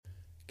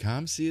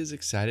ComC is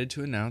excited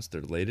to announce their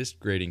latest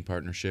grading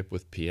partnership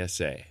with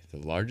PSA, the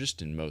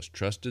largest and most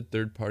trusted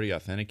third-party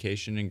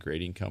authentication and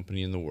grading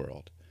company in the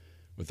world.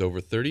 With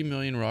over 30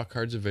 million raw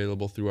cards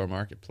available through our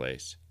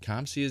marketplace,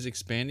 ComC is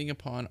expanding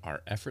upon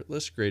our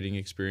effortless grading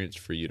experience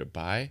for you to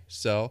buy,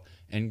 sell,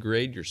 and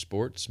grade your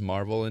sports,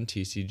 Marvel, and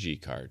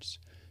TCG cards.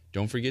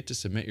 Don't forget to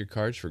submit your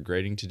cards for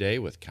grading today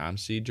with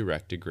ComC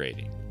Direct to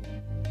Grading.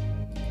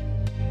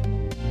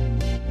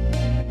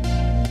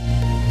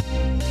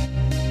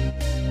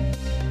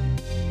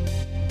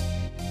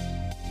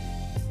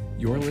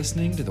 You're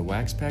listening to the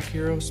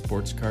WaxPackHero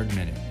Sports Card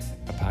Minute,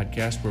 a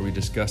podcast where we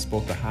discuss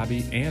both the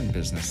hobby and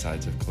business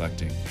sides of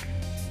collecting.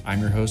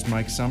 I'm your host,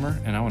 Mike Summer,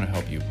 and I want to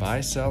help you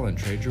buy, sell, and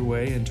trade your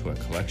way into a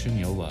collection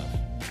you'll love.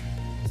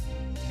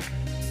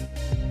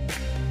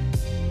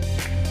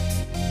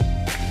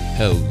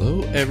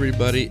 Hello,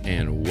 everybody,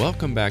 and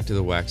welcome back to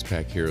the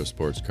WaxPackHero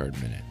Sports Card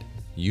Minute.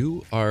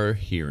 You are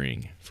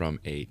hearing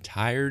from a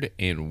tired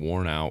and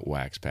worn-out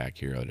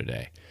WaxPackHero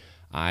today.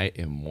 I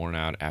am worn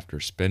out after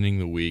spending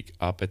the week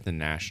up at the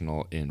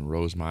National in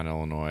Rosemont,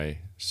 Illinois,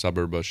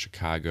 suburb of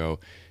Chicago.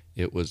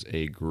 It was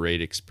a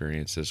great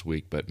experience this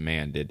week, but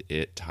man, did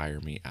it tire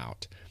me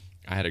out.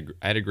 I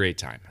had a great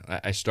time.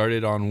 I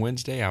started on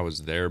Wednesday. I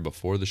was there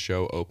before the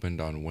show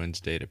opened on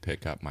Wednesday to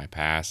pick up my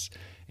pass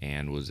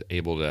and was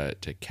able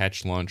to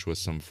catch lunch with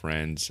some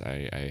friends.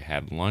 I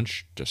had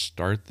lunch to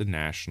start the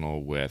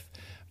National with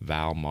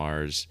Val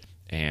Mars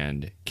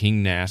and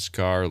King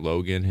NASCAR,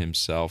 Logan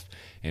himself,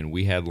 and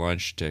we had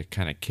lunch to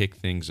kind of kick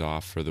things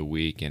off for the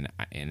week, and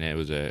it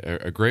was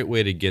a great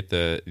way to get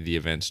the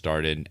event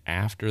started.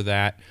 After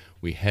that,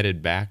 we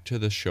headed back to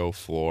the show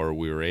floor.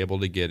 We were able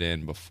to get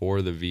in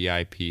before the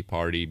VIP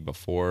party,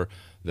 before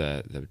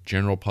the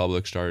general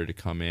public started to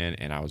come in,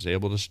 and I was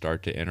able to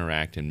start to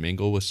interact and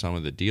mingle with some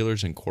of the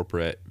dealers and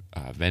corporate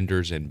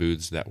vendors and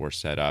booths that were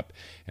set up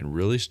and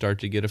really start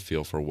to get a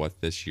feel for what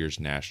this year's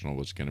National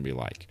was going to be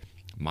like.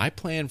 My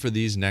plan for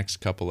these next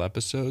couple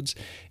episodes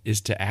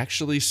is to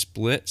actually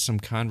split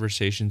some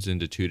conversations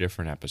into two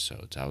different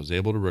episodes. I was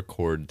able to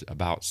record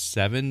about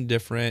 7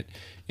 different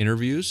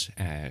interviews,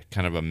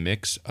 kind of a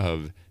mix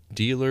of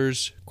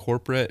dealers,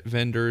 corporate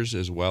vendors,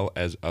 as well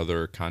as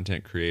other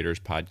content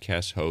creators,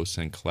 podcast hosts,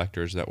 and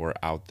collectors that were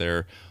out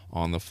there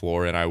on the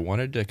floor. And I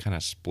wanted to kind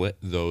of split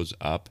those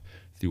up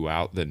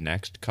throughout the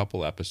next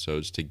couple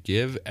episodes to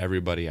give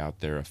everybody out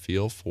there a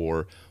feel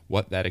for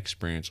what that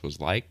experience was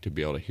like, to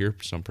be able to hear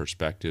some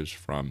perspectives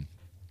from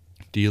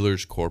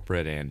dealers,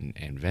 corporate,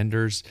 and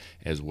vendors,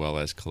 as well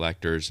as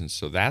collectors. And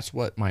so that's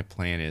what my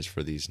plan is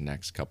for these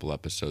next couple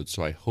episodes.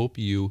 So I hope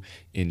you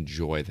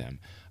enjoy them.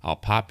 I'll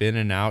pop in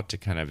and out to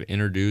kind of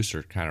introduce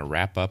or kind of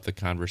wrap up the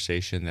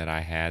conversation that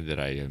I had that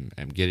I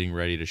am getting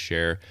ready to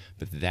share.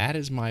 But that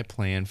is my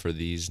plan for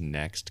these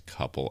next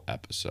couple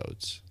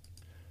episodes.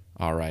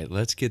 All right,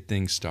 let's get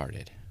things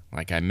started.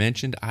 Like I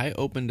mentioned, I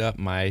opened up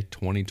my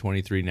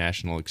 2023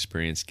 National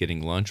experience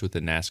getting lunch with the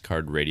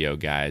NASCAR radio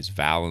guys,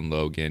 Val and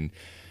Logan.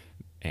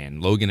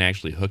 And Logan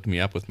actually hooked me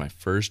up with my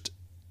first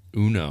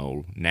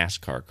Uno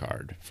NASCAR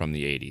card from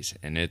the 80s,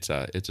 and it's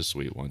a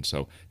sweet one.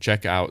 So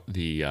check out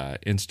the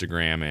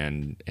Instagram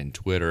and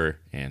Twitter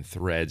and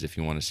Threads if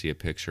you want to see a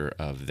picture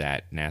of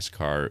that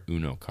NASCAR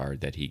Uno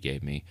card that he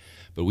gave me.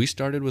 But we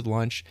started with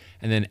lunch,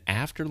 and then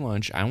after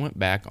lunch, I went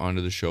back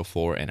onto the show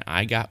floor and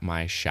I got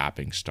my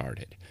shopping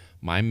started.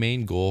 My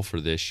main goal for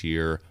this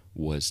year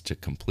was to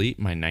complete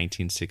my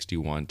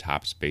 1961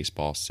 Topps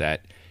baseball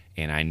set,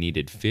 and I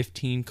needed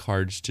 15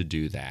 cards to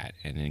do that.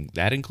 And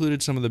that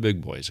included some of the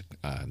big boys.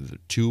 The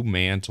 2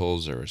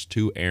 Mantles, there was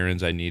 2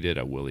 Aarons I needed,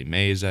 a Willie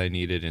Mays I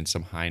needed, and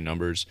some high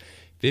numbers.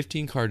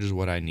 15 cards is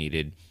what I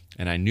needed,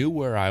 and I knew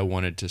where I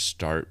wanted to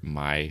start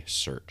my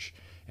search.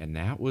 And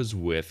that was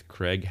with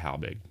Craig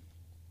Halbig.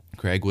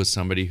 Craig was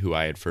somebody who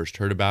I had first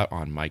heard about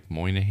on Mike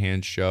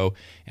Moynihan's show,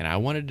 and I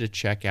wanted to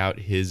check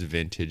out his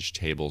vintage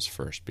tables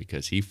first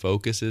because he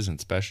focuses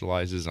and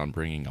specializes on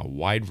bringing a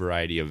wide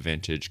variety of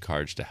vintage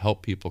cards to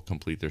help people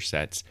complete their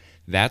sets.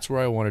 That's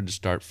where I wanted to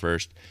start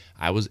first.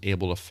 I was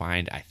able to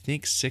find, I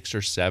think, 6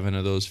 or 7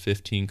 of those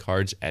 15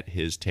 cards at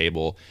his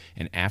table,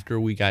 and after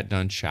I got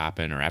done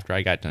shopping,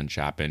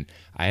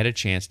 I had a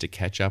chance to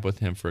catch up with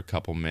him for a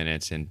couple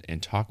minutes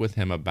and talk with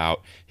him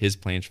about his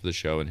plans for the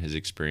show and his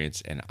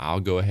experience, and I'll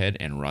go ahead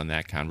and run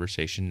that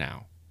conversation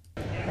now.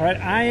 All right,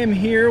 I am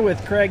here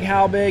with Craig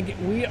Halbig.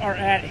 We are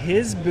at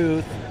his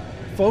booth,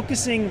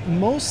 focusing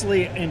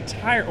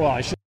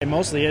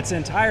it's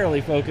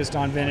entirely focused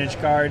on vintage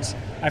cards.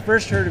 I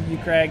first heard of you,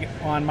 Craig,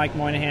 on Mike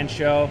Moynihan's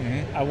show.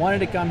 Mm-hmm. I wanted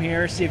to come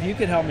here, see if you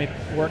could help me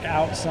work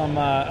out some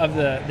of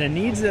the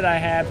needs that I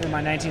had for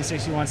my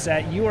 1961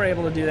 set. You were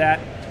able to do that.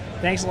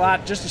 Thanks a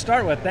lot. Just to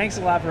start with, thanks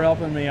a lot for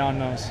helping me on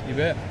those. You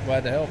bet.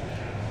 Glad to help.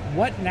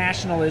 What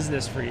National is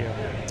this for you?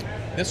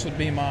 This would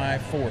be my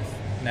 4th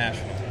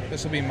National.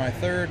 This will be my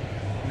 3rd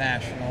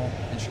National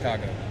in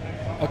Chicago.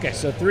 Okay,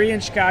 so 3 in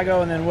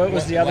Chicago, and then what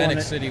was the other one?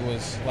 Atlantic City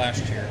was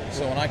last year.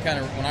 So when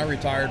I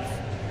retired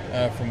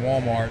from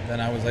Walmart,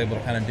 then I was able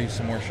to kind of do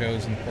some more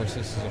shows, and of course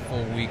this is a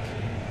full week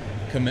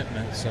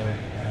commitment. So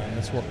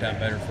it's worked out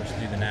better for us to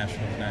do the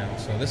Nationals now.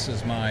 So this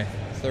is my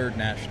third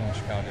National in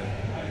Chicago.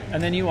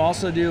 And then you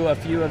also do a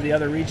few of the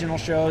other regional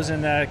shows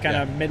in the kind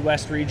of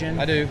Midwest region?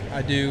 I do.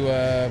 I do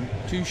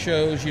 2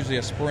 shows, usually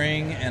a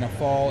spring and a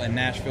fall in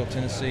Nashville,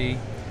 Tennessee.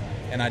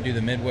 And I do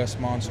the Midwest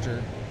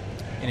Monster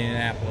in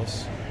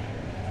Indianapolis.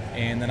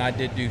 And then I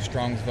did do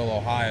Strongsville,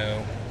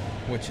 Ohio,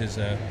 which is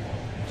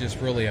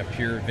just really a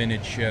pure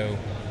vintage show.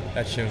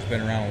 That show's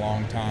been around a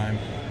long time.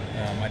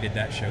 I did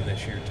that show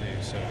this year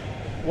too. So,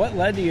 what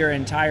led to your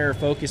entire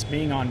focus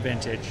being on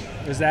vintage?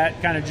 Was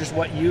that kind of just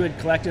what you had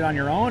collected on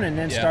your own and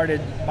then started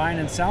buying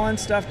and selling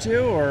stuff too,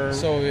 or?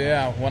 So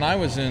yeah, when I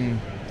was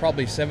in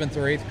probably 7th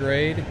or 8th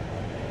grade,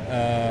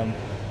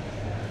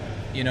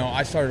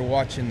 I started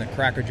watching the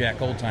Cracker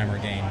Jack old timer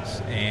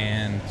games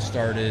and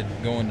started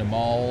going to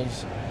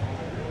malls.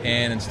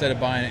 And instead of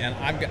buying,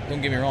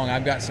 don't get me wrong,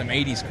 I've got some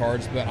 80s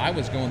cards, but I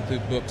was going through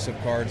books of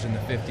cards in the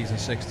 50s and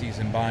 60s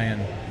and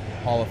buying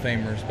Hall of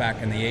Famers back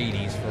in the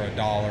 80s for $1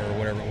 or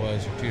whatever it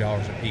was, or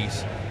 $2 a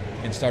piece,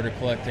 and started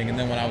collecting. And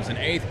then when I was in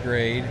 8th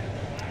grade,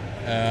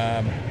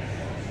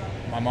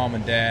 my mom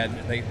and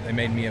dad, they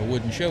made me a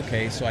wooden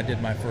showcase, so I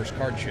did my first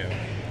card show.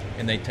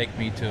 And they'd take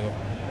me to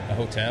a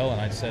hotel,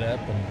 and I'd set up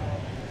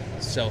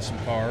and sell some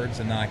cards,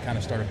 and then I kind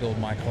of started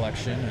building my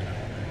collection. And,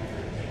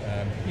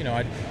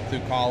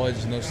 through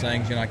college and those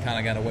things, I kind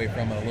of got away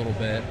from it a little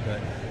bit,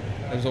 but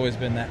there's always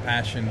been that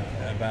passion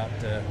about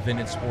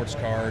vintage sports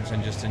cards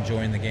and just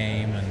enjoying the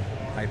game. And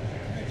I,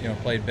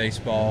 played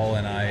baseball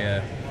and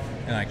I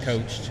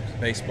coached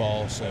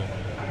baseball. So,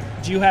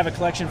 do you have a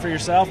collection for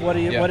yourself? What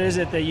is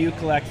it that you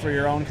collect for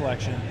your own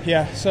collection?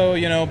 Yeah. So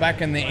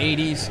back in the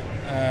 '80s,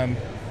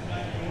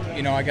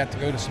 I got to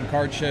go to some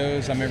card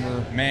shows. I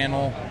remember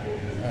Mantle,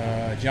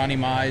 Johnny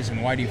Mize and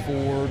Whitey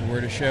Ford were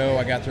at a show.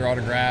 I got their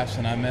autographs,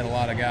 and I met a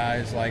lot of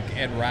guys like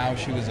Ed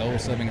Roush, who was the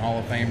oldest living Hall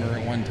of Famer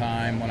at one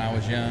time when I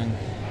was young.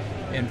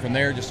 And from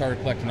there, just started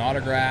collecting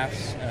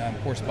autographs,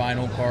 of course, buying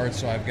old cards.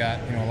 So I've got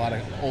a lot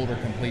of older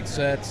complete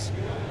sets,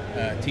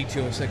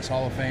 T206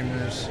 Hall of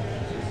Famers,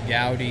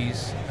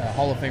 Gaudi's,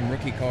 Hall of Fame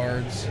rookie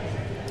cards,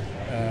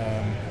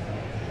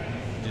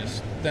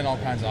 just then all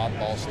kinds of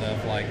oddball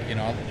stuff like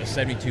the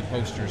 72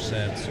 poster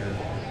sets or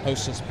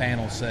hostless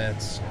panel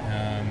sets.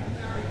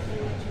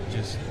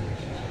 Just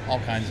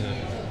all kinds of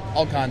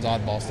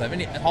oddball stuff.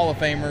 And Hall of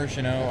Famers,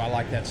 I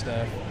like that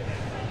stuff.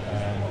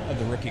 Of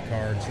the rookie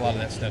cards, a lot of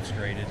that stuff's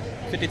graded.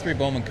 53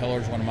 Bowman Color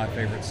is one of my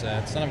favorite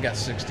sets. Then I've got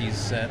 60s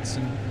sets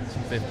and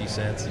some 50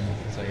 sets, and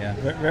so yeah.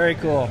 Very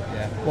cool.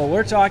 Yeah. Well,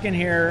 we're talking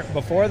here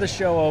before the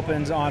show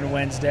opens on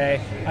Wednesday.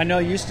 I know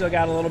you still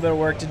got a little bit of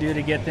work to do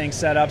to get things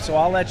set up, so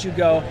I'll let you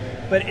go.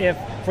 But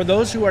for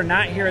those who are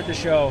not here at the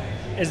show,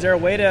 is there a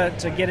way to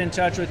get in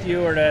touch with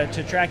you or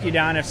to track you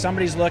down if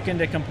somebody's looking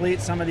to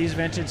complete some of these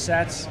vintage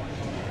sets?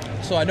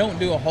 So I don't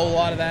do a whole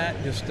lot of that.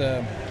 Just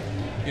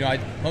I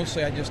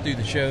just do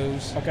the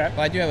shows. Okay.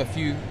 But I do have a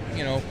few.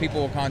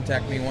 People will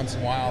contact me once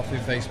in a while through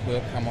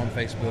Facebook. I'm on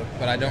Facebook,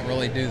 but I don't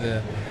really do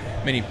the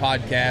many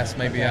podcasts.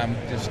 Maybe I'm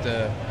just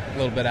a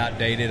little bit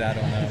outdated. I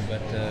don't know,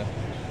 but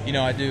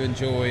I do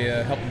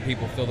enjoy helping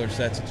people fill their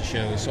sets at the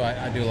shows. So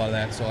I do a lot of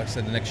that. So like I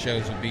said, the next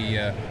shows will be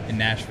in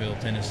Nashville,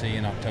 Tennessee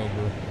in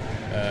October.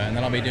 And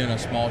then I'll be doing a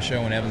small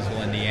show in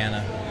Evansville,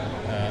 Indiana,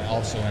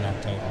 also in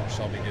October.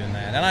 So I'll be doing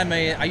that. And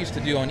I used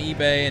to do on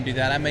eBay and do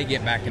that. I may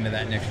get back into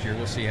that next year.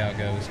 We'll see how it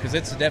goes. Because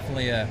it's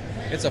definitely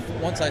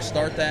once I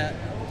start that,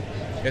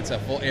 it's a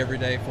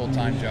everyday,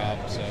 full-time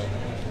job. So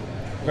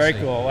Very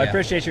cool. I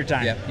appreciate your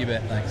time. Yeah, you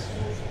bet. Thanks.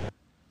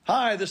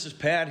 Hi, this is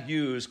Pat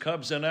Hughes,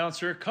 Cubs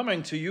announcer,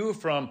 coming to you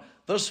from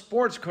the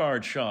Sports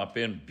Card Shop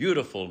in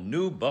beautiful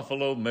New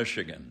Buffalo,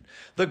 Michigan.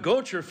 The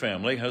Gocher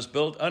family has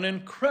built an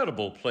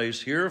incredible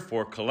place here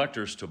for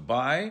collectors to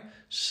buy,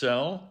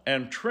 sell,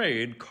 and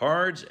trade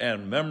cards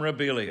and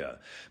memorabilia.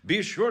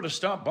 Be sure to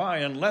stop by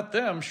and let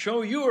them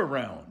show you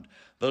around.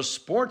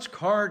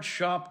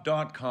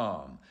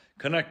 TheSportsCardShop.com,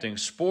 connecting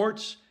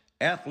sports,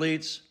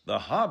 athletes, the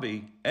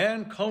hobby,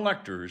 and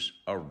collectors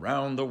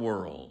around the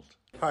world.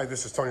 Hi,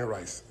 this is Tony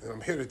Rice, and I'm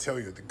here to tell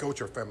you the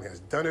Gocher family has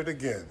done it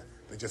again.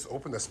 They just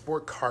opened a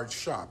sport card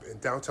shop in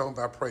downtown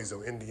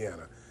Valparaiso,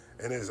 Indiana,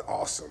 and it is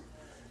awesome.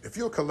 If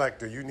you're a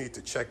collector, you need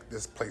to check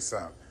this place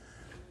out.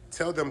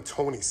 Tell them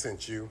Tony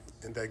sent you,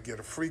 and they get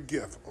a free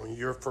gift on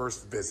your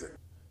first visit.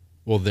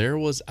 Well, there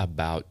was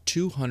about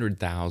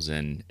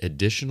 200,000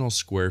 additional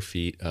square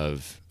feet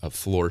of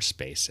floor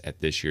space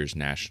at this year's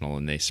National,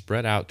 and they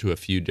spread out to a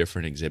few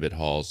different exhibit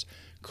halls.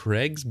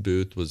 Craig's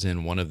booth was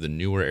in one of the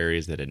newer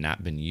areas that had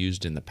not been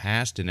used in the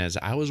past, and as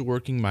I was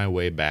working my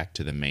way back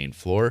to the main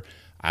floor,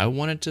 I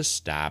wanted to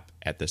stop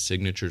at the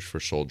Signatures for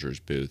Soldiers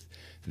booth.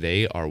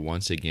 They are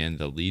once again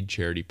the lead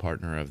charity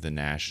partner of the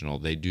National.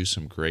 They do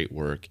some great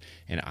work,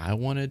 and I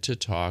wanted to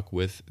talk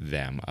with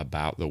them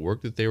about the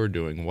work that they were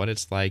doing, what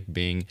it's like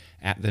being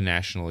at the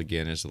National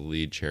again as the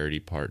lead charity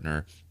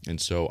partner. And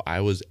so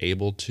I was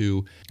able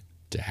to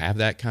have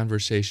that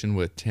conversation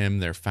with Tim,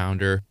 their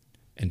founder,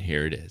 and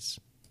here it is.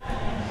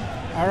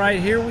 All right,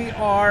 here we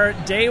are,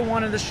 day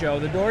one of the show.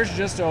 The doors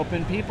just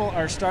opened. People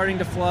are starting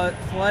to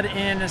flood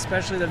in,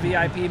 especially the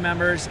VIP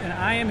members. And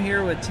I am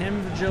here with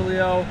Tim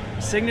Virgilio,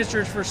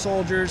 Signatures for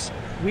Soldiers.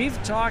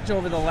 We've talked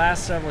over the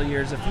last several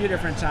years a few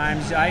different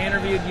times. I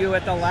interviewed you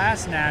at the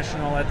last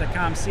National at the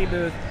ComC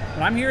booth,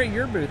 but I'm here at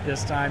your booth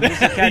this time. Just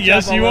to catch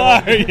Yes, up you little.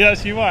 are.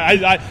 Yes, you are.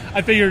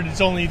 I figured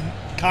it's only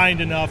kind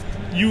enough.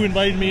 You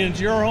invited me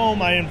into your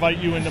home, I invite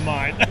you into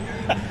mine.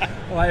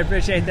 Well, I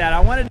appreciate that.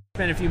 I wanted to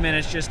spend a few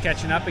minutes just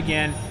catching up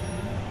again.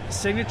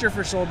 Signature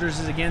for Soldiers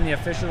is, again, the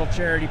official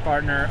charity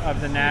partner of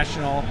the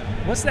National.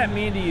 What's that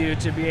mean to you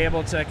to be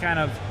able to kind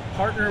of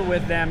partner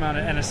with them on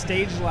a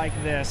stage like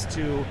this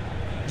to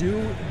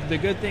do the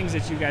good things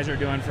that you guys are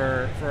doing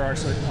for our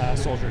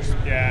soldiers?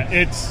 Yeah,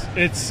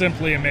 it's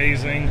simply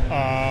amazing.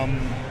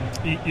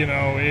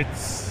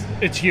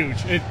 It's huge.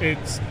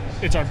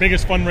 It's our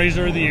biggest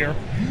fundraiser of the year.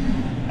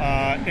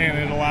 And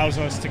it allows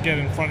us to get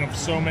in front of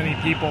so many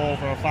people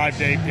over a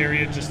 5-day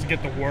period just to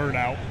get the word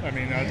out. I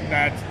mean,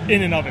 that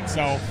in and of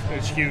itself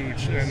is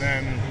huge. And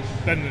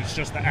then it's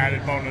just the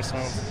added bonus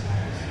of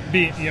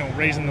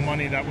raising the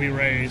money that we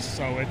raise.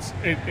 So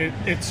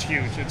it's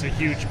huge. It's a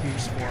huge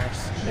boost for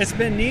us. It's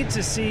been neat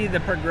to see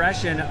the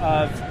progression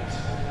of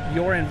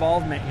your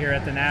involvement here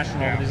at the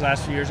National over these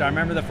last few years. I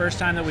remember the first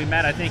time that we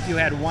met, I think you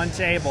had one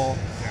table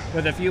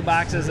with a few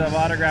boxes of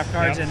autographed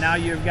cards, and now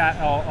you've got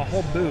a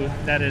whole booth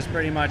that is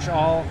pretty much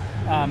all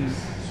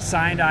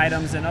signed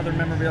items and other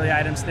memorabilia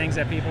items, things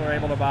that people are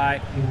able to buy.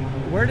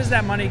 Where does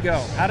that money go?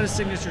 How does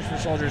Signatures for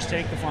Soldiers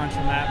take the funds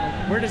from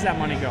that? Where does that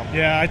money go?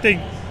 Yeah, I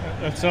think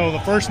so. The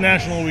first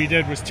National we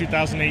did was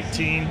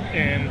 2018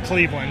 in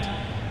Cleveland,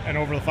 and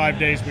over the 5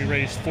 days we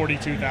raised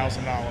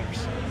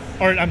 $42,000.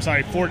 Or I'm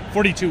sorry,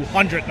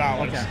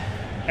 $4,200. Okay.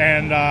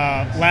 And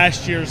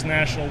last year's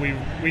National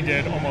we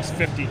did almost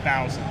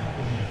 $50,000.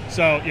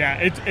 So yeah,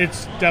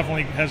 it's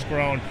definitely has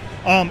grown.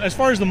 As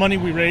far as the money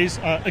we raise,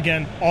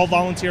 again, all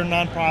volunteer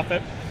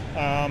nonprofit.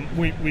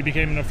 We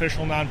became an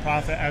official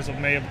nonprofit as of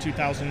May of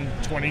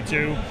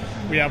 2022.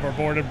 We have our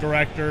board of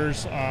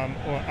directors.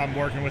 I'm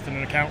working with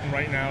an accountant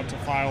right now to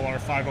file our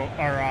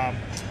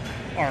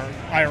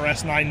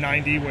IRS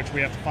 990, which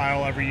we have to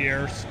file every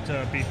year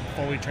to be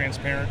fully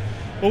transparent.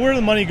 But where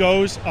the money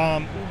goes,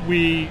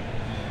 we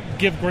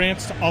give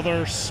grants to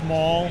other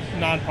small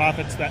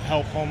nonprofits that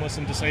help homeless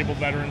and disabled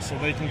veterans so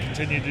they can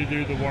continue to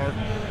do the work.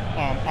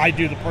 I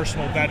do the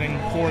personal vetting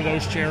for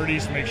those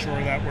charities to make sure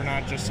that we're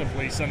not just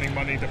simply sending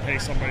money to pay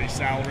somebody's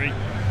salary.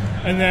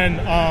 And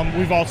then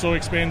we've also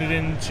expanded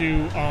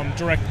into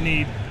direct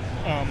need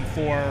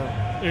for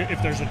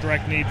if there's a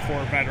direct need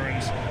for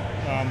veterans,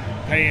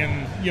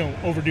 paying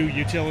overdue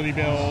utility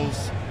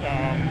bills,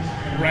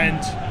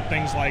 rent,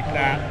 things like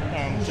that,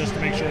 just to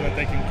make sure that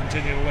they can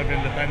continue to live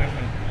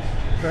independently.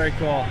 Very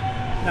cool.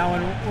 Now,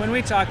 when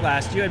we talked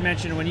last, you had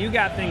mentioned when you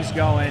got things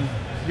going,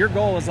 your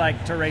goal was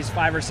like to raise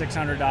 $500 or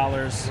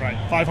 $600. Right,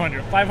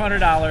 $500.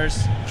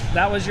 $500.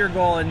 That was your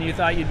goal, and you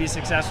thought you'd be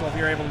successful if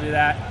you were able to do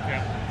that.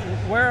 Yeah.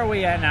 Where are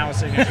we at now with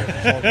Signature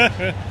for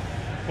Soldiers?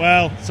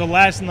 Well, so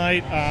last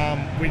night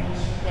we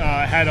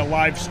had a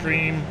live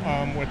stream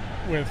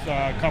with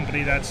a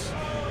company that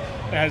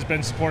has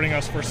been supporting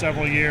us for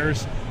several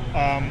years.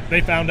 They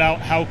found out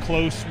how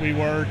close we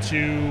were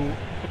to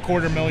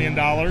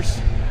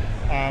 $250,000.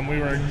 We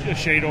were a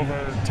shade over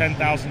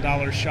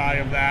 $10,000 shy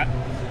of that,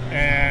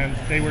 and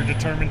they were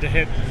determined to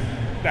hit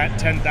that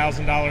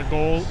 $10,000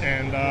 goal.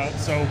 And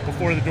so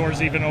before the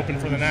doors even open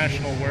for the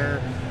National,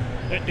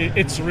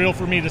 it's surreal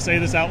for me to say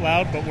this out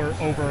loud, but we're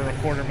over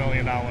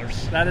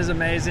 $250,000. That is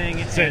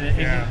amazing,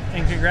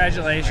 and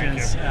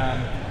congratulations.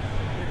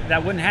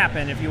 That wouldn't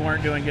happen if you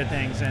weren't doing good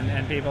things,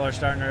 and people are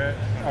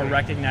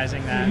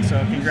recognizing that.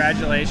 So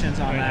congratulations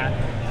on that.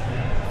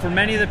 For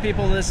many of the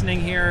people listening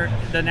here,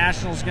 the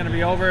National's going to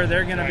be over.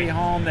 They're going to be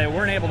home. They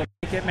weren't able to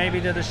make it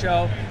maybe to the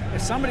show.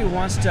 If somebody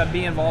wants to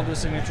be involved with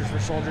Signatures for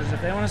Soldiers,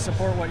 if they want to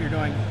support what you're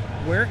doing,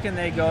 where can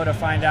they go to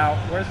find out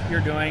what you're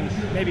doing?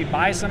 Maybe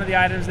buy some of the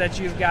items that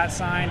you've got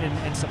signed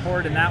and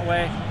support in that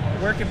way.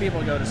 Where can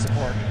people go to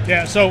support?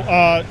 Yeah, so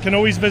can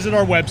always visit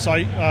our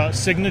website,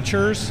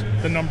 signatures,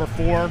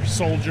 4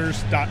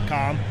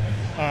 soldiers.com.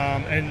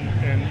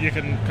 And you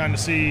can kind of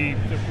see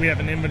that we have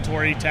an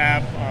inventory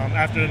tab.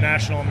 After the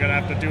National, I'm going to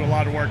have to do a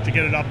lot of work to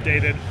get it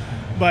updated.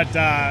 But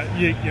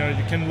you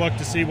can look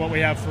to see what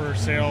we have for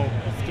sale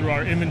through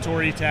our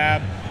inventory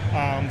tab.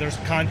 There's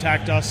a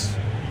contact us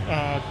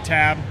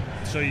tab,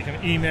 so you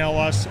can email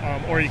us,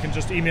 or you can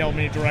just email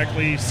me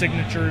directly,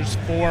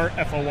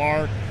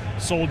 signatures4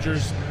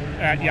 soldiers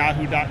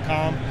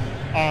 @yahoo.com.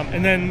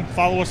 And then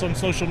follow us on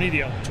social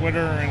media,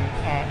 Twitter and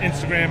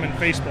Instagram and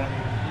Facebook.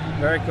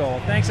 Very cool.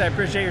 Thanks. I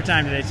appreciate your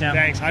time today, Tim.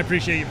 Thanks. I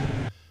appreciate you.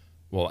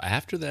 Well,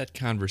 after that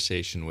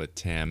conversation with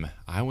Tim,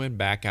 I went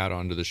back out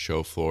onto the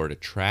show floor to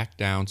track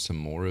down some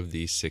more of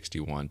these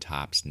 61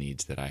 Topps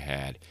needs that I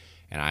had.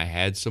 And I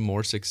had some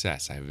more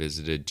success. I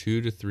visited 2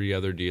 to 3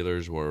 other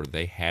dealers where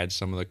they had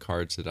some of the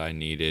cards that I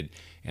needed,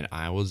 and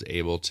I was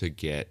able to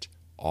get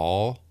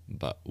all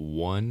but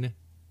one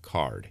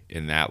card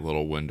in that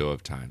little window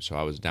of time. So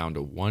I was down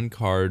to one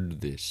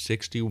card, the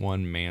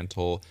 61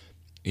 Mantle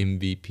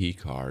MVP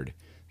card.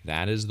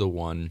 That is the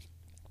one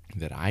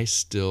that I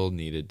still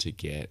needed to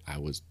get. I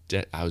was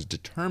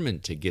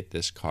determined to get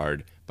this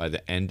card by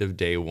the end of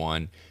day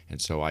one,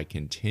 and so I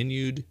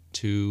continued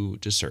to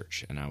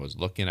search. And I was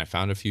looking. I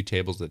found a few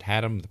tables that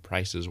had them. The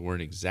prices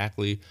weren't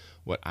exactly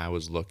what I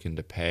was looking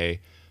to pay,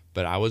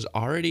 but I was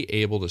already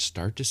able to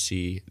start to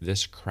see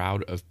this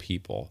crowd of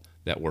people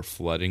that were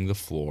flooding the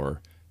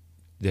floor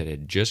that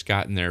had just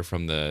gotten there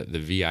from the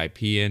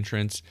VIP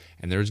entrance,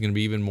 and there was going to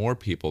be even more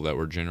people that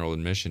were general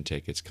admission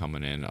tickets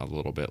coming in a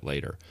little bit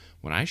later.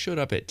 When I showed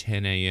up at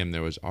 10 a.m.,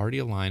 there was already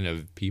a line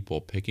of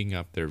people picking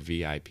up their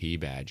VIP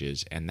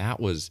badges, and that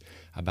was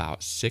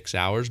about 6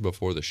 hours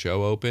before the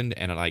show opened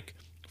and like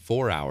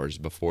 4 hours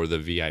before the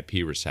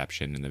VIP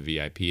reception and the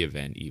VIP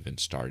event even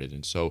started.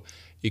 And so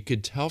you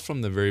could tell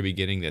from the very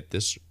beginning that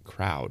this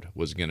crowd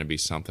was going to be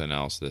something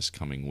else this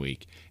coming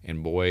week,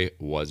 and boy,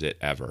 was it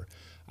ever.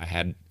 I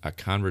had a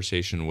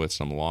conversation with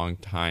some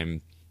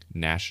longtime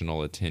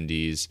national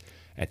attendees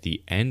at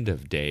the end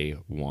of day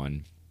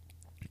one,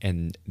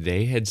 and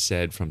they had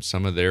said from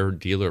some of their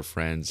dealer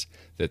friends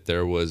that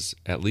there was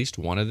at least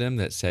one of them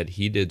that said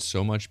he did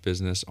so much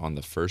business on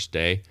the first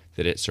day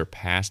that it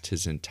surpassed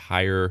his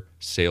entire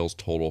sales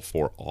total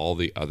for all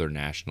the other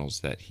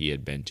nationals that he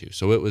had been to.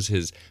 So it was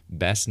his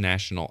best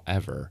national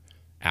ever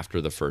after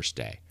the first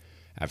day.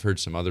 I've heard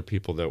some other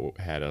people that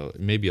had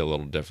maybe a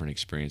little different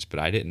experience, but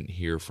I didn't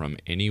hear from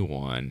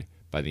anyone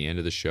by the end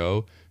of the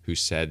show who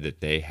said that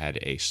they had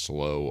a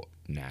slow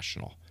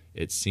national.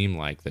 It seemed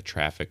like the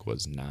traffic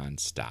was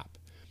nonstop.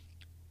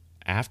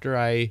 After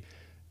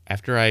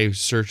I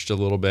searched a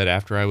little bit,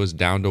 after I was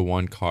down to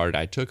one card,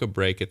 I took a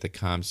break at the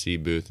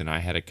ComC booth and I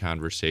had a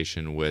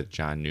conversation with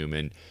John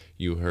Newman.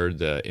 You heard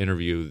the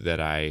interview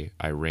that I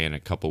ran a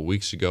couple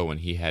weeks ago when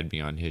he had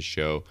me on his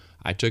show.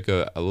 I took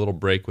a little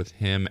break with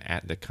him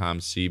at the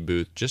ComC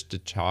booth just to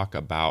talk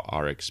about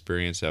our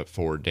experience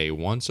for day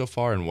one so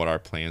far and what our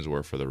plans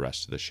were for the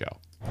rest of the show.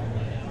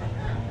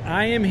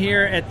 I am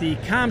here at the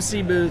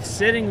ComC booth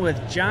sitting with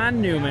John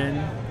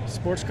Newman,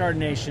 Sports Card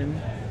Nation,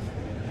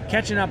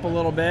 catching up a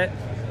little bit.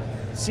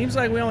 Seems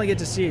like we only get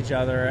to see each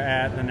other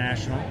at the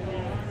National.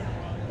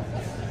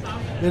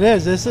 It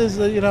is. This is,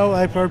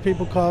 I've heard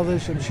people call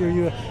this, I'm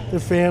sure the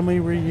family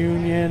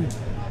reunion.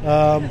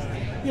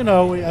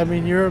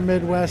 You're a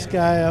Midwest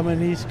guy, I'm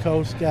an East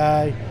Coast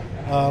guy.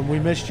 We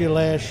missed you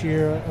last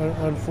year,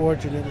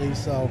 unfortunately,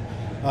 so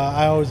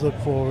I always look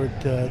forward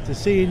to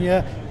seeing you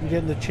and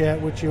getting to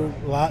chat with you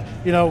a lot.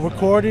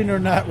 Recording or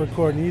not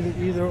recording,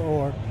 either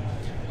or.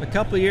 A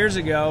couple of years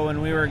ago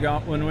when we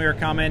were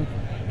coming,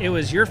 it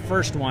was your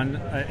first one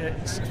a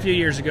few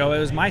years ago. It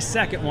was my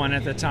second one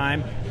at the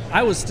time.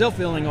 I was still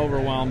feeling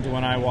overwhelmed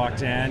when I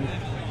walked in.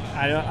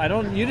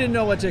 You didn't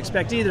know what to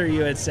expect either,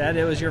 you had said.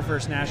 It was your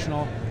first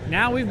national.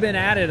 Now we've been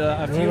at it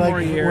a few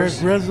more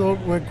years.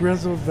 We're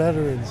grizzled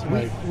veterans,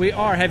 Mike. We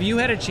are. Have you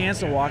had a chance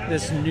to walk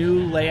this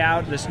new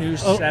layout, this new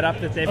setup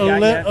that they've got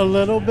yet? A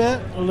little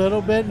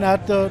bit.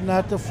 Not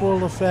the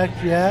full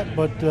effect yet,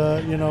 but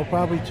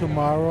probably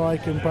tomorrow I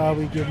can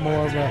probably give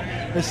more of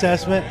an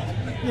assessment.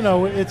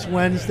 It's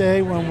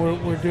Wednesday when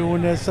we're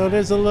doing this, so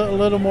there's a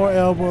little more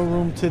elbow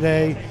room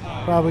today,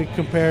 probably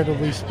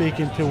comparatively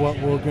speaking to what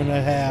we're going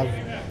to have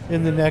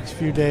in the next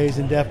few days,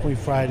 and definitely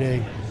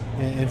Friday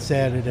and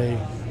Saturday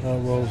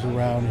rolls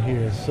around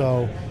here.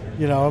 So,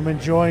 I'm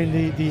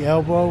enjoying the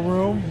elbow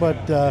room,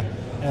 but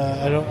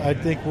I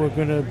think we're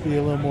going to be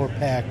a little more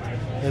packed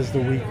as the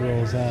week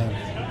rolls on.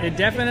 It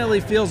definitely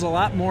feels a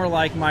lot more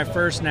like my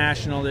first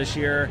national this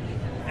year.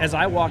 As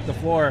I walked the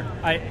floor,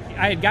 I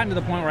had gotten to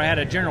the point where I had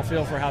a general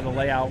feel for how the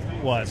layout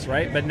was,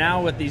 right? But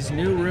now with these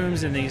new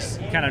rooms and these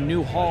kind of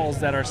new halls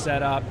that are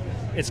set up,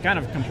 it's kind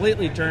of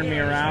completely turned me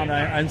around.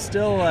 I'm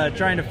still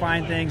trying to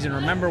find things and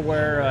remember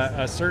where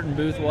a certain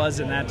booth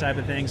was and that type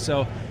of thing.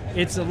 So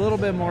it's a little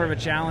bit more of a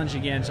challenge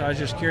again. So I was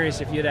just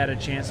curious if you'd had a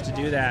chance to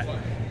do that.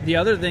 The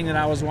other thing that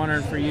I was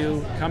wondering for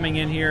you coming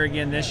in here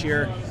again this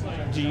year,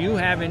 do you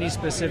have any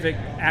specific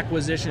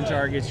acquisition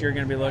targets you're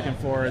going to be looking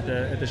for at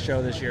the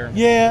show this year?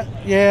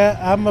 Yeah.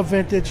 I'm a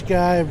vintage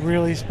guy,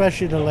 really,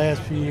 especially the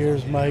last few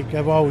years, Mike.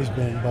 I've always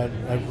been, but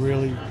I've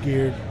really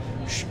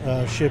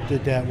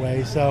shifted that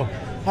way. So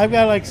I've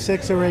got like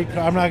 6 or 8 cars.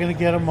 I'm not going to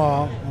get them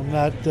all. I'm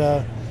not,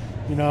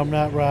 I'm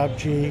not Rob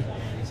G,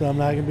 so I'm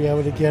not going to be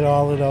able to get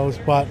all of those.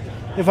 But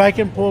if I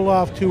can pull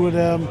off 2 of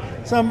them,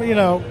 it's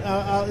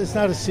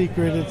not a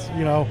secret. It's,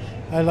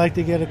 I'd like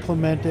to get a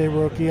Clemente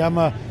rookie.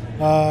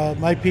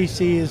 My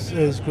PC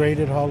is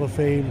graded Hall of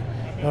Fame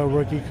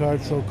rookie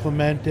card, so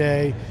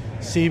Clemente,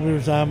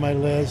 Seaver's on my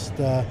list.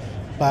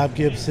 Bob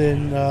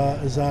Gibson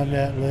is on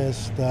that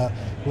list.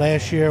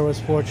 Last year I was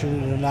fortunate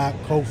to knock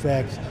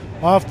Koufax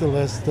off the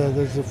list.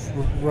 There's a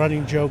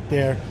running joke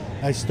there.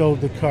 I stole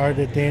the card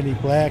that Danny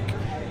Black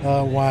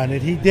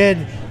wanted. He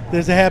did.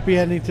 There's a happy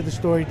ending to the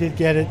story. He did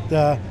get it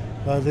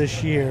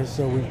this year,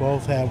 so we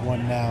both have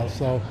one now.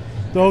 So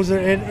those are,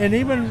 and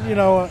even,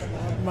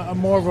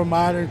 more of a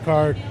modern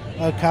card,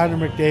 Connor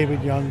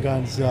McDavid Young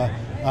Guns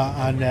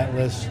on that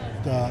list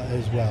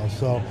as well.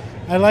 So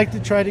I like to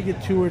try to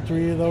get 2 or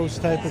 3 of those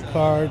type of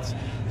cards.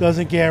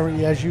 Doesn't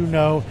guarantee, as you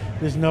know,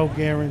 there's no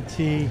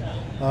guarantee,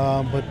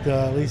 but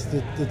at least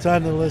it's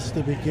on the list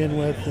to begin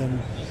with.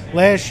 And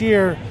last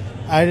year,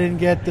 I didn't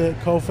get the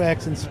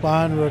Koufax and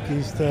Spahn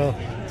rookies till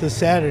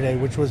Saturday,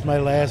 which was my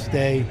last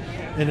day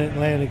in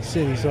Atlantic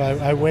City. So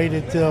I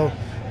waited till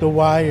the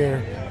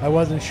wire. I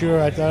wasn't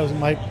sure. I thought it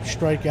might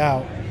strike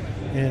out,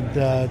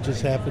 and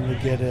just happened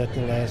to get it at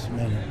the last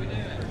minute.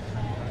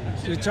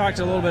 We talked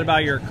a little bit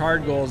about your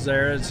card goals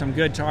there. Some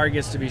good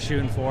targets to be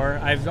shooting for.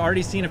 I've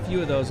already seen a few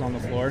of those on the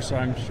floor, so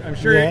I'm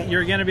sure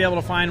you're going to be able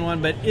to find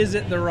one, but is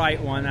it the right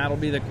one? That'll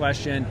be the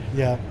question.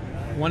 Yeah.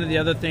 One of the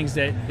other things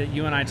that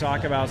you and I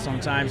talk about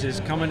sometimes is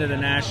coming to the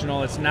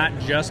National. It's not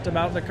just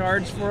about the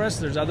cards for us.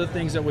 There's other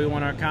things that we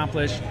want to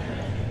accomplish.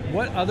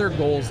 What other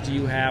goals do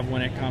you have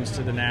when it comes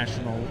to the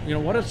National?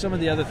 What are some of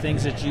the other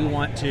things that you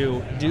want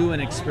to do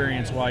and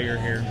experience while you're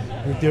here?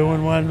 We're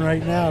doing one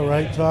right now,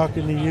 right?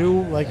 Talking to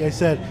you. Like I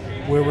said,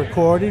 we're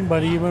recording,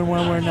 but even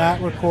when we're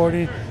not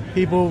recording,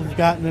 people have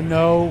gotten to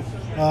know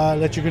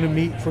that you're going to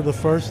meet for the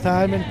first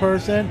time in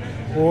person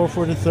or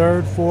for the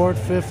 3rd, 4th,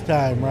 5th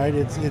time, right?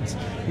 It's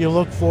you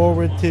look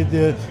forward to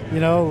the,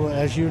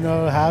 as you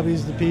know,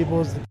 hobbies the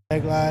people is the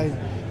tagline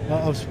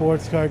of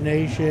Sports Card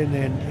Nation,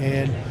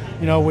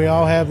 and we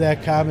all have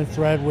that common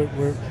thread with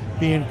we're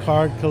being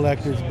card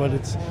collectors, but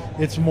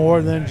it's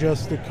more than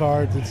just the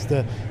cards. It's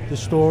the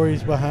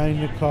stories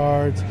behind the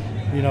cards,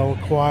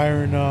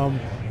 acquiring them,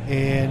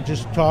 and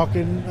just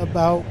talking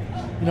about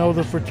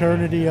the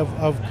fraternity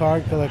of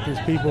card collectors.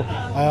 People,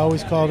 I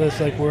always call this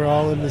like we're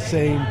all in the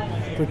same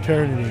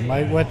fraternity.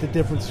 Might went to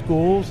different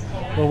schools,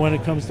 but when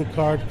it comes to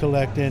card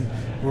collecting,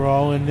 we're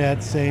all in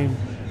that same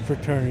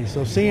fraternity.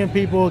 So seeing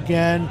people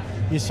again,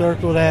 you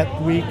circle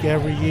that week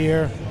every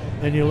year,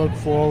 and you look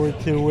forward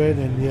to it,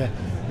 and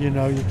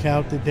you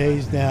count the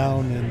days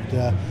down,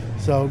 and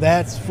so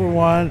that's for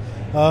one.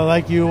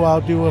 Like you,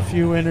 I'll do a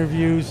few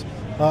interviews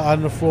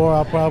on the floor.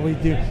 I'll probably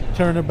do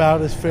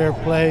turnabout as fair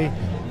play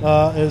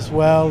as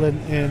well,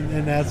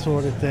 and that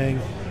sort of thing.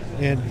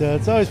 And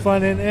it's always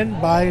fun,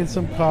 and buying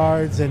some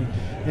cards and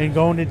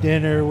going to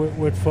dinner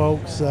with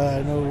folks.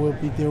 I know we'll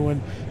be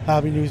doing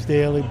Hobby News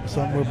Daily,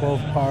 something we're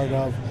both part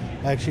of,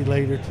 actually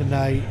later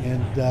tonight,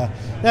 and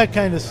that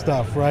kind of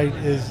stuff, right,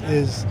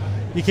 is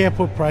you can't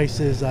put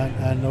prices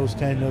on those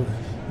kind of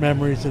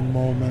memories and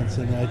moments,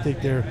 and I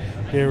think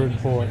they're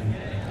important.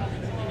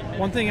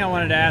 One thing I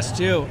wanted to ask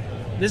too,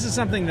 this is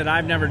something that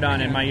I've never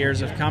done in my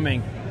years of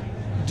coming.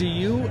 Do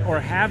you or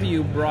have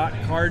you brought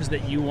cards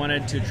that you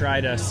wanted to try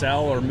to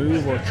sell or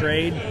move or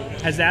trade?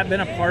 Has that been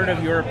a part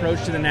of your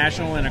approach to the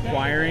National in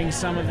acquiring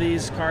some of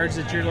these cards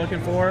that you're looking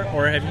for,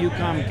 or have you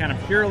come kind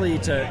of purely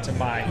to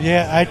buy?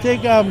 Yeah, I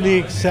think I'm the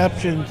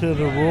exception to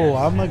the rule.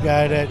 I'm a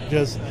guy that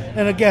just,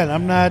 and again,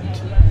 I'm not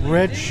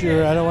rich,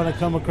 or I don't want to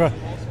come across,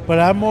 but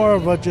I'm more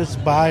of a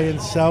just buy and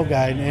sell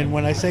guy. And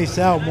when I say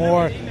sell,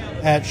 more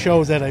at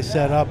shows that I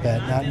set up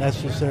at, not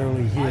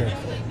necessarily here.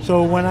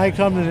 So when I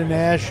come to the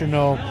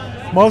National,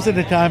 most of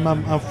the time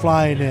I'm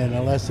flying in,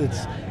 unless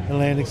it's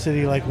Atlantic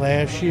City like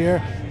last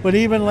year. But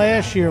even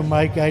last year,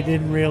 Mike, I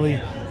didn't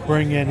really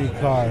bring any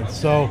cards.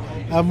 So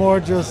I'm more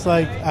just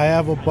like, I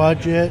have a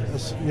budget,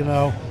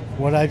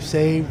 what I've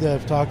saved,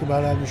 I've talked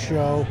about on the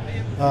show,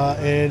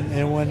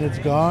 and when it's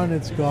gone,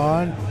 it's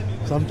gone.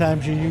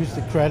 Sometimes you use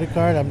the credit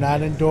card. I'm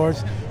not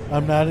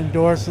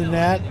endorsing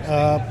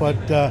that,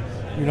 but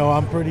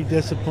I'm pretty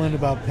disciplined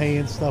about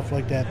paying stuff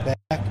like that back.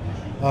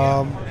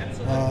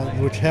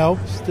 Which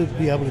helps to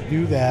be able to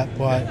do that,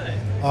 but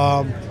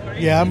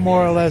I'm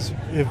more or less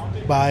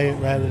buy it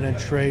rather than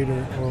trade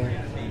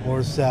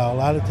or sell. A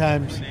lot of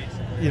times,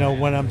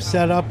 when I'm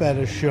set up at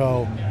a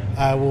show,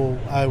 I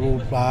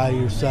will buy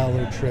or sell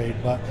or trade.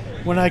 But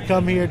when I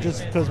come here,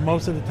 just because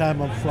most of the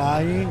time I'm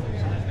flying,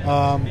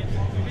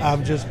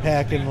 I'm just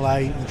packing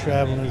light and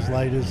traveling as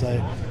light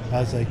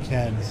as I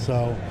can.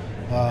 So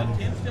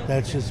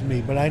that's just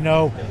me. But I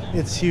know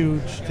it's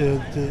huge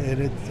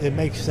and it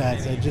makes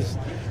sense.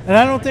 And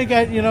I don't think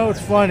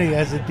it's funny,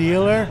 as a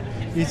dealer,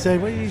 you say,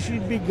 well, you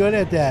should be good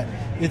at that.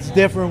 It's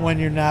different when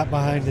you're not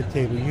behind the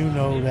table. You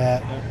know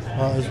that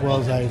as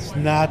well as I. It's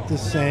not the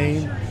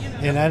same,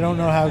 and I don't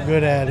know how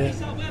good at it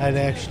I'd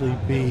actually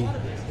be.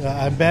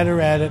 I'm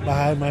better at it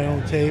behind my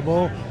own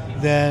table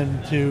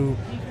than to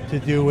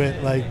do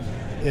it like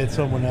at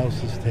someone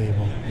else's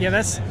table. Yeah,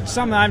 that's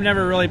something I've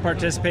never really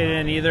participated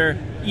in either,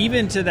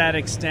 even to that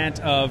extent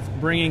of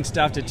bringing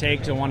stuff to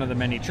take to one of the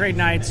many trade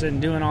nights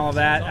and doing all of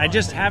that. I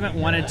just haven't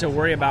wanted to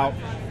worry about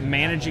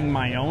managing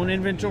my own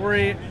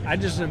inventory. I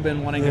just have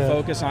been wanting to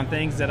focus on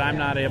things that I'm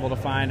not able to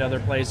find other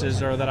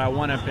places or that I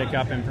want to pick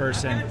up in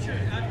person.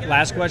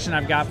 Last question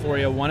I've got for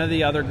you. One of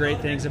the other great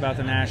things about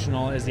the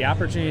National is the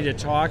opportunity to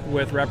talk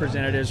with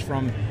representatives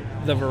from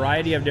the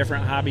variety of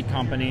different hobby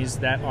companies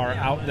that are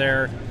out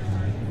there.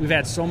 We've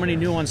had so many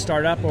new ones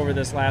start up over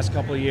this last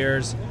couple of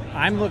years.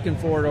 I'm looking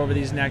forward over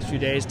these next few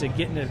days to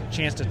getting a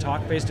chance to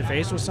talk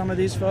face-to-face with some of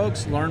these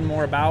folks, learn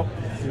more about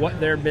what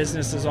their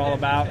business is all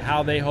about,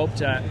 how they hope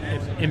to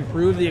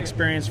improve the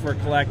experience for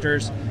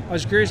collectors. I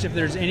was curious if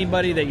there's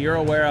anybody that you're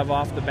aware of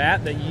off the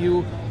bat that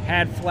you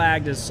had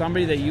flagged as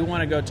somebody that you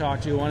want to go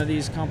talk to, one of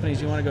these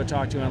companies you want to go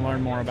talk to and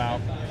learn more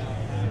about.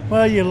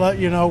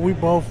 Well, we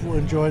both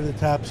enjoy the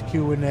Topps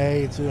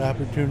Q&A. It's an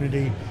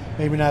opportunity,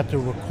 maybe not to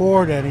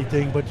record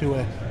anything, but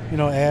to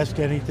ask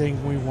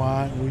anything we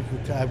want.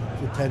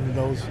 I've attended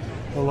those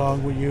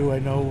along with you. I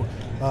know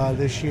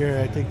this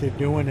year I think they're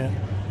doing it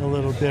a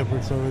little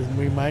different, so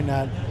we might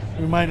not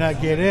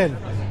get in.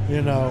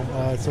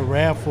 It's a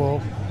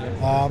raffle.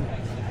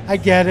 I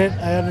get it.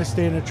 I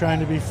understand they're trying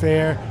to be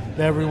fair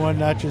to everyone,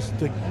 not just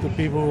the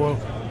people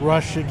who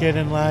rush to get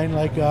in line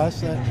like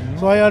us.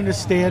 So I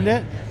understand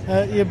it.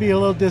 You'd be a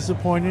little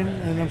disappointed,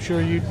 and I'm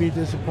sure you'd be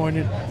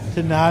disappointed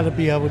to not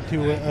be able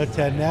to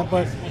attend that.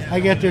 But I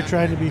get they're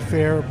trying to be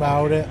fair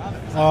about it.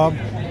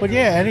 But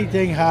yeah,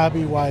 anything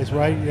hobby-wise,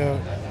 right?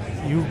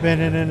 You've been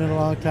in it a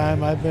long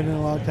time. I've been in it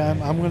a long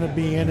time. I'm going to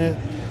be in it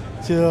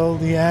till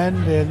the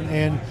end,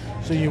 and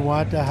so you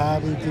want the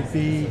hobby to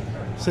be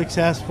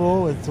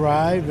successful and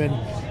thrive, and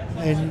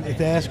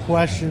to ask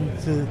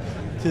questions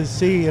to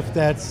see if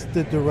that's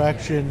the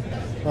direction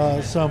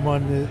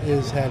someone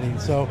is heading.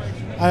 So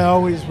I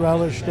always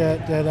relish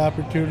that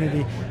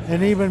opportunity,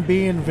 and even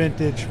being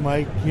vintage,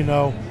 Mike.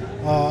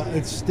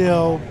 I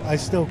still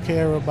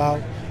care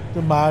about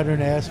the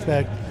modern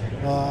aspect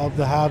of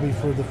the hobby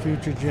for the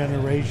future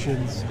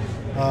generations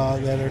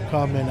that are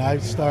coming. I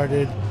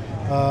started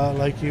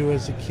like you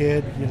as a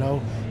kid,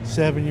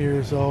 7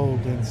 years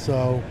old, and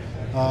so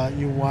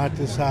you want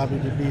this hobby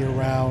to be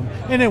around,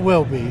 and it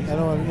will be.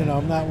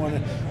 I'm not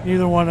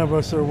neither one of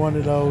us are one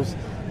of those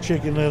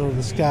Chicken Little,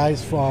 the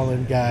sky's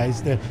falling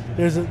guys.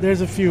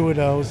 There's a few of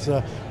those.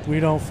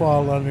 We don't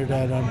fall under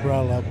that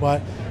umbrella,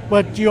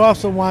 but you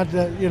also want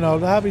the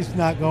hobby's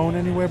not going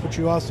anywhere, but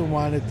you also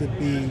want it to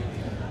be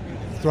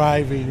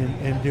thriving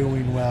and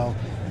doing well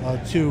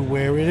too,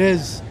 where it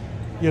is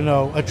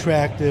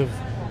attractive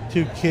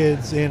to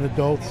kids and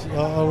adults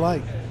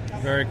alike.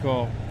 Very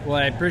cool. Well,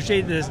 I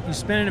appreciate this. You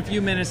spending a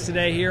few minutes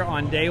today here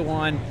on day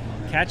one,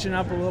 catching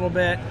up a little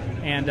bit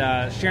and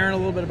sharing a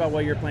little bit about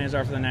what your plans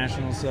are for the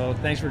Nationals. So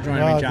thanks for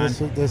joining me, John.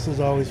 This is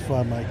always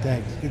fun, Mike.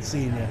 Thanks. Good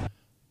seeing you.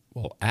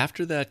 Well,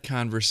 after that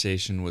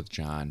conversation with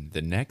John,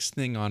 the next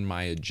thing on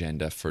my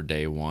agenda for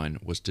day one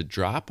was to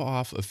drop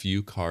off a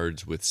few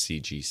cards with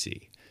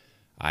CGC.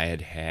 I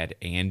had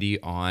Andy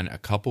on a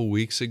couple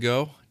weeks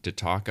ago to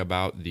talk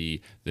about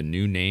the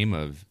new name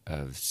of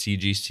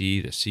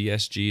CGC, the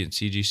CSG and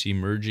CGC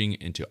merging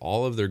into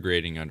all of their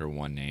grading under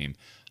one name.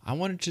 I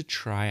wanted to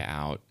try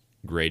out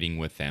grading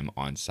with them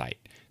on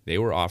site. They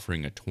were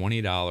offering a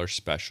 $20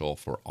 special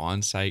for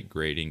on-site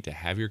grading to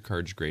have your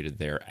cards graded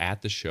there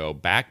at the show,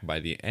 back by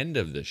the end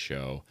of the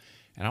show,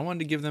 and I wanted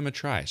to give them a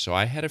try. So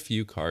I had a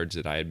few cards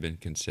that I had been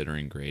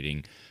considering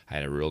grading. I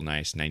had a real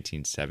nice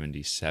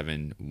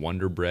 1977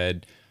 Wonder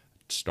Bread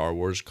Star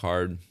Wars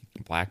card,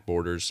 black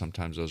borders.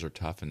 Sometimes those are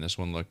tough, and this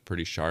one looked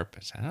pretty sharp.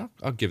 I said,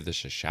 I'll give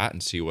this a shot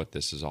and see what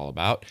this is all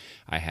about.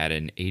 I had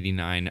an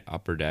 89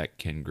 Upper Deck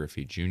Ken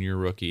Griffey Jr.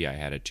 rookie. I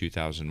had a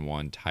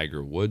 2001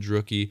 Tiger Woods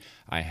rookie.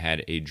 I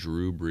had a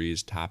Drew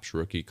Brees Topps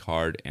rookie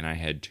card, and I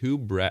had two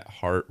Bret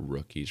Hart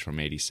rookies from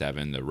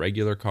 87, the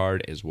regular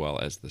card as well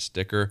as the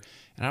sticker.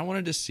 And I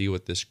wanted to see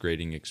what this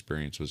grading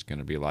experience was going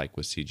to be like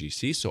with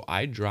CGC, so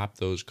I dropped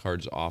those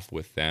cards off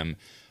with them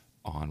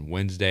on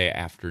Wednesday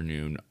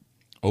afternoon.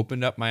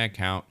 Opened up my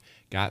account,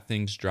 got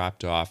things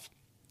dropped off,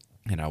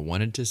 and I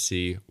wanted to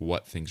see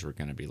what things were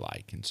going to be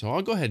like. And so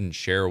I'll go ahead and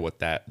share what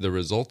the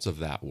results of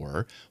that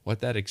were, what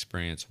that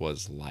experience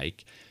was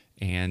like.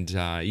 And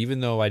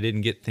even though I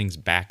didn't get things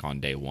back on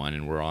day one,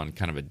 and we're on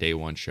kind of a day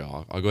one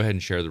show, I'll go ahead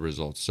and share the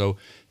results. So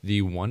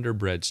the Wonder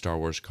Bread Star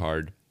Wars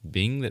card,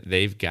 being that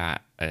they've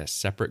got a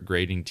separate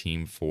grading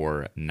team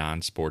for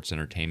non-sports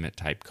entertainment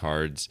type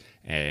cards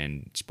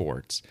and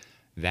sports,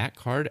 that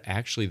card,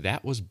 actually,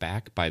 that was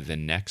back by the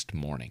next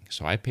morning.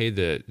 So I paid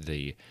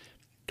the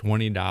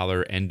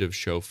 $20 end of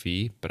show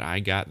fee, but I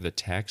got the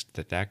text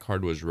that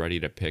card was ready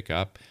to pick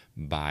up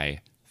by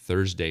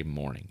Thursday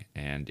morning,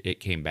 and it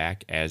came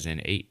back as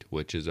an 8,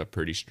 which is a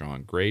pretty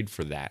strong grade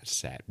for that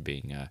set,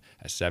 being a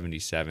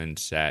 77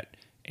 set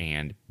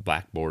and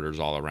black borders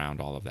all around,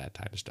 all of that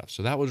type of stuff.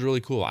 So that was really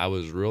cool. I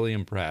was really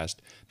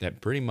impressed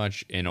that pretty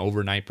much an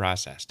overnight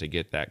process to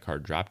get that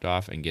card dropped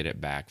off and get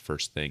it back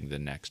first thing the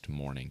next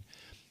morning.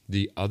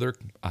 The other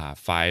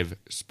 5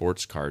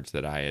 sports cards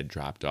that I had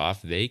dropped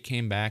off, they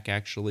came back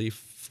actually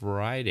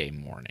Friday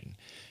morning,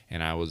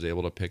 and I was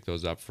able to pick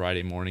those up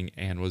Friday morning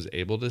and was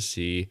able to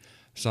see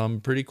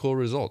some pretty cool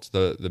results.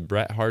 The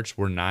Bret Harts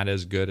were not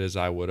as good as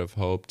I would have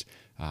hoped.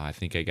 I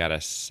think I got a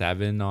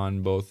 7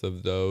 on both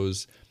of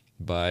those,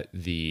 but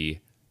the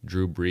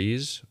Drew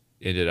Brees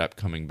ended up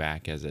coming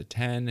back as a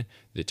 10.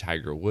 The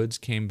Tiger Woods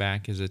came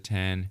back as a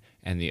 10,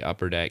 and the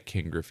Upper Deck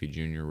Ken Griffey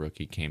Jr.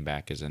 rookie came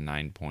back as a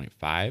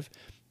 9.5.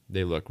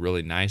 They look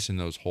really nice in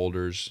those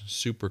holders,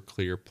 super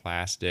clear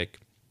plastic.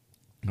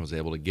 I was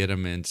able to get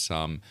them in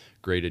some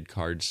graded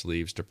card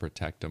sleeves to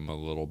protect them a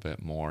little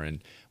bit more,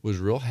 and was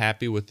real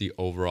happy with the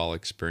overall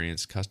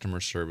experience. Customer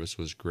service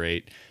was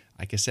great.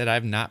 Like I said,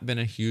 I've not been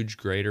a huge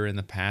grader in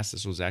the past.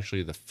 This was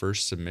actually the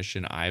first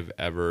submission I've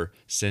ever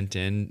sent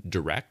in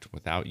direct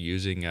without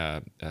using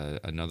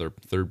another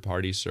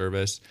third-party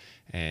service.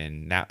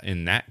 And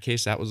in that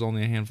case, that was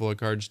only a handful of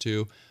cards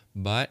too.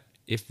 But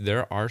if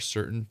there are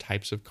certain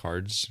types of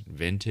cards,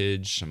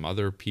 vintage, some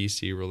other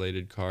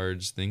PC-related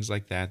cards, things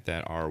like that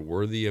that are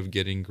worthy of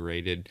getting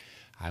graded,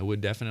 I would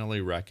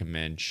definitely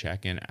recommend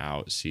checking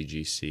out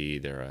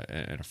CGC. They're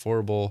an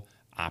affordable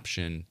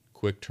option,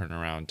 quick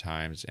turnaround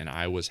times, and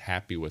I was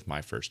happy with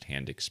my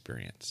firsthand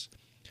experience.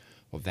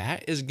 Well,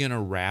 that is going to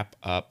wrap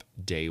up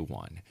day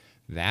one.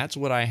 That's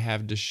what I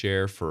have to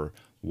share for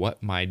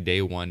what my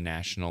day one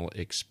national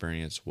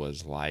experience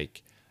was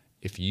like.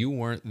 If you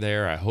weren't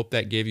there, I hope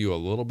that gave you a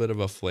little bit of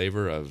a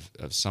flavor of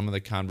some of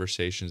the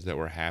conversations that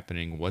were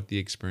happening, what the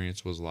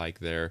experience was like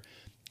there.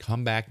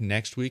 Come back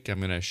next week. I'm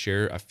going to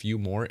share a few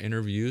more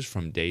interviews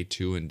from day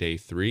 2 and day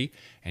 3,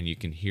 and you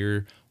can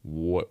hear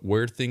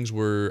where things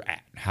were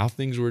at, how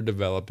things were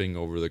developing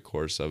over the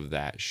course of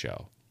that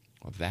show.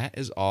 Well, that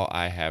is all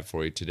I have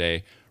for you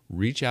today.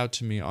 Reach out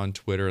to me on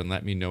Twitter and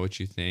let me know what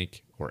you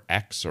think, or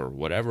X, or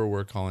whatever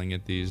we're calling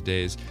it these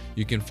days.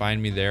 You can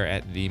find me there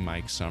at the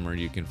Mike Summer.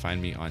 You can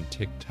find me on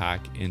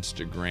TikTok,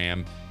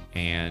 Instagram,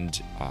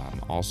 and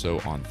also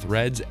on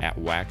Threads at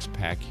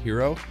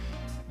WaxPackHero.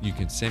 You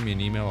can send me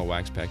an email at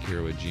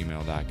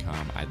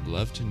waxpackhero@gmail.com. I'd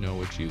love to know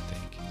what you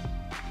think.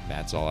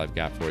 That's all I've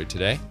got for you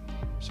today,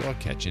 so I'll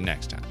catch you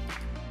next time.